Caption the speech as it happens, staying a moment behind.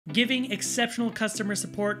Giving exceptional customer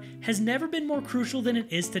support has never been more crucial than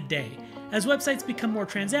it is today. As websites become more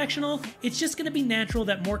transactional, it's just going to be natural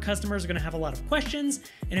that more customers are going to have a lot of questions,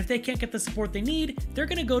 and if they can't get the support they need, they're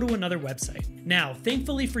going to go to another website. Now,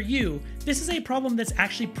 thankfully for you, this is a problem that's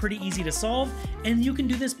actually pretty easy to solve, and you can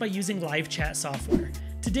do this by using LiveChat software.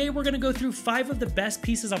 Today, we're going to go through 5 of the best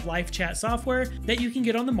pieces of LiveChat software that you can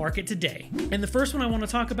get on the market today. And the first one I want to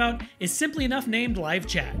talk about is simply enough named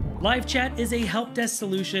LiveChat. LiveChat is a help desk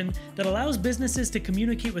solution that allows businesses to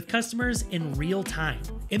communicate with customers in real time.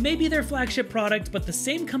 It may be their flagship product, but the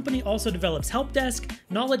same company also develops help desk,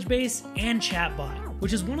 knowledge base, and chatbot,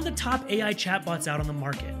 which is one of the top AI chatbots out on the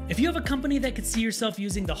market. If you have a company that could see yourself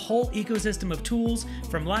using the whole ecosystem of tools,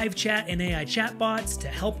 from live chat and AI chatbots to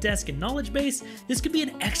help desk and knowledge base, this could be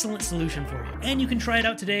an excellent solution for you. And you can try it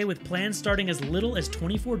out today with plans starting as little as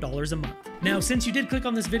 $24 a month. Now, since you did click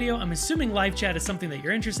on this video, I'm assuming live chat is something that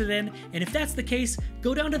you're interested in, and if that's the case,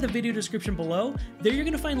 go down to the video description below. There you're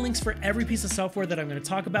gonna find links for every piece of software that I'm gonna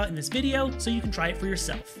talk about in this video, so you can try it for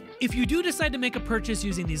yourself. If you do decide to make a purchase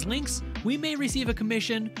using these links, we may receive a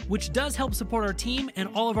commission, which does help support our team and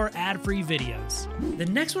all of our ad-free videos. The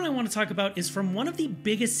next one I want to talk about is from one of the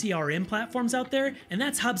biggest CRM platforms out there, and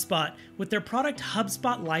that's HubSpot, with their product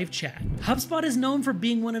HubSpot LiveChat. HubSpot is known for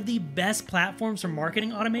being one of the best platforms for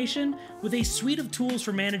marketing automation, with a suite of tools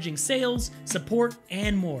for managing sales, support,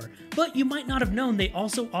 and more. But you might not have known they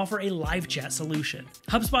also offer a live chat solution.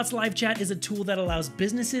 HubSpot's LiveChat is a tool that allows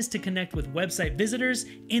businesses to connect with website visitors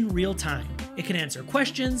in real time. It can answer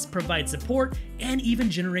questions, provide support, and even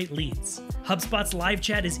generate leads. HubSpot's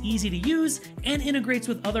LiveChat is easy to use and integrates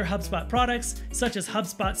with other HubSpot products such as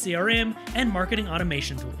HubSpot CRM and marketing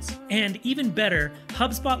automation tools. And even better,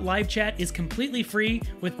 HubSpot LiveChat is completely free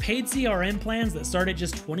with paid CRM plans that start at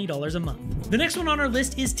just $20 a month. The next one on our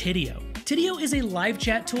list is Tidio. Tidio is a live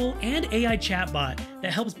chat tool and AI chatbot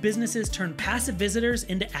that helps businesses turn passive visitors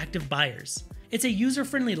into active buyers. It's a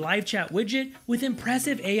user-friendly live chat widget with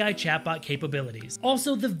impressive AI chatbot capabilities.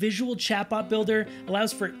 Also, the visual chatbot builder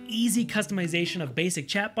allows for easy customization of basic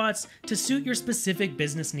chatbots to suit your specific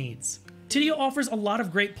business needs. Tidio offers a lot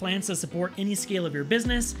of great plans to support any scale of your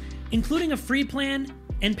business, including a free plan,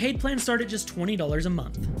 and paid plans start at just $20 a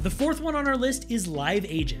month. The fourth one on our list is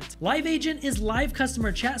LiveAgent. LiveAgent is live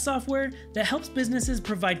customer chat software that helps businesses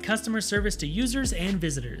provide customer service to users and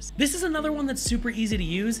visitors. This is another one that's super easy to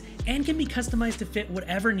use and can be customized to fit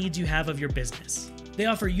whatever needs you have of your business. They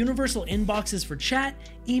offer universal inboxes for chat,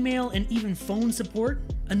 email, and even phone support,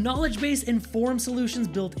 a knowledge base and forum solutions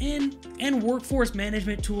built in, and workforce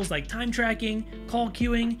management tools like time tracking, call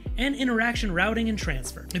queuing, and interaction routing and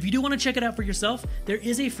transfer. If you do want to check it out for yourself, there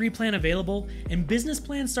is a free plan available, and business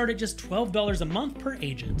plans start at just $12 a month per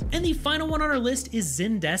agent. And the final one on our list is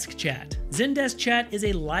Zendesk Chat. Zendesk Chat is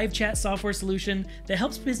a live chat software solution that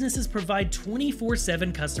helps businesses provide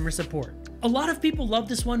 24/7 customer support. A lot of people love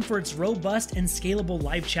this one for its robust and scalable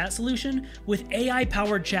live chat solution with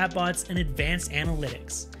AI-powered chatbots and advanced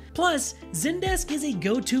analytics. Plus, Zendesk is a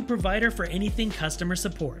go-to provider for anything customer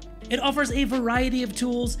support. It offers a variety of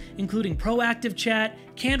tools, including proactive chat,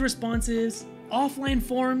 canned responses, offline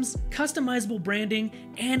forms, customizable branding,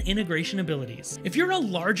 and integration abilities. If you're a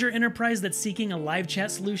larger enterprise that's seeking a live chat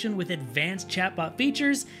solution with advanced chatbot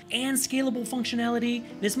features and scalable functionality,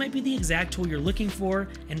 this might be the exact tool you're looking for,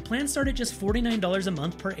 and plans start at just $49 a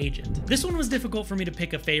month per agent. This one was difficult for me to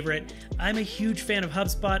pick a favorite. I'm a huge fan of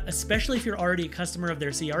HubSpot, especially if you're already a customer of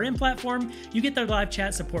their CRM platform. You get their live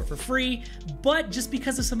chat support for free, but just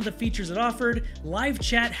because of some of the features it offered, live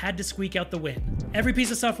chat had to squeak out the win. Every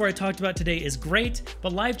piece of software I talked about today is great,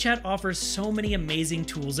 but LiveChat offers so many amazing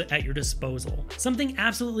tools at your disposal. Something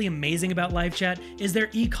absolutely amazing about LiveChat is their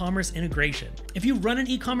e-commerce integration. If you run an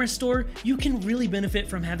e-commerce store, you can really benefit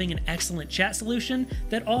from having an excellent chat solution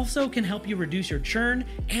that also can help you reduce your churn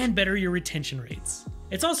and better your retention rates.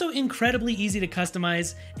 It's also incredibly easy to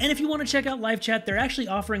customize, and if you want to check out LiveChat, they're actually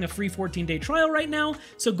offering a free 14-day trial right now,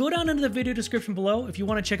 so go down into the video description below if you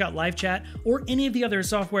want to check out LiveChat or any of the other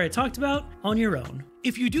software I talked about on your own.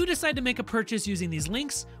 If you do decide to make a purchase using these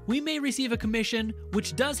links, we may receive a commission,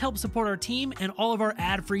 which does help support our team and all of our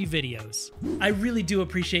ad-free videos. I really do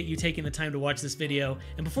appreciate you taking the time to watch this video,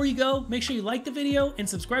 and before you go, make sure you like the video and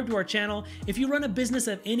subscribe to our channel. If you run a business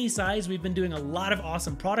of any size, we've been doing a lot of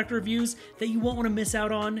awesome product reviews that you won't want to miss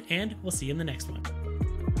out on, and we'll see you in the next one.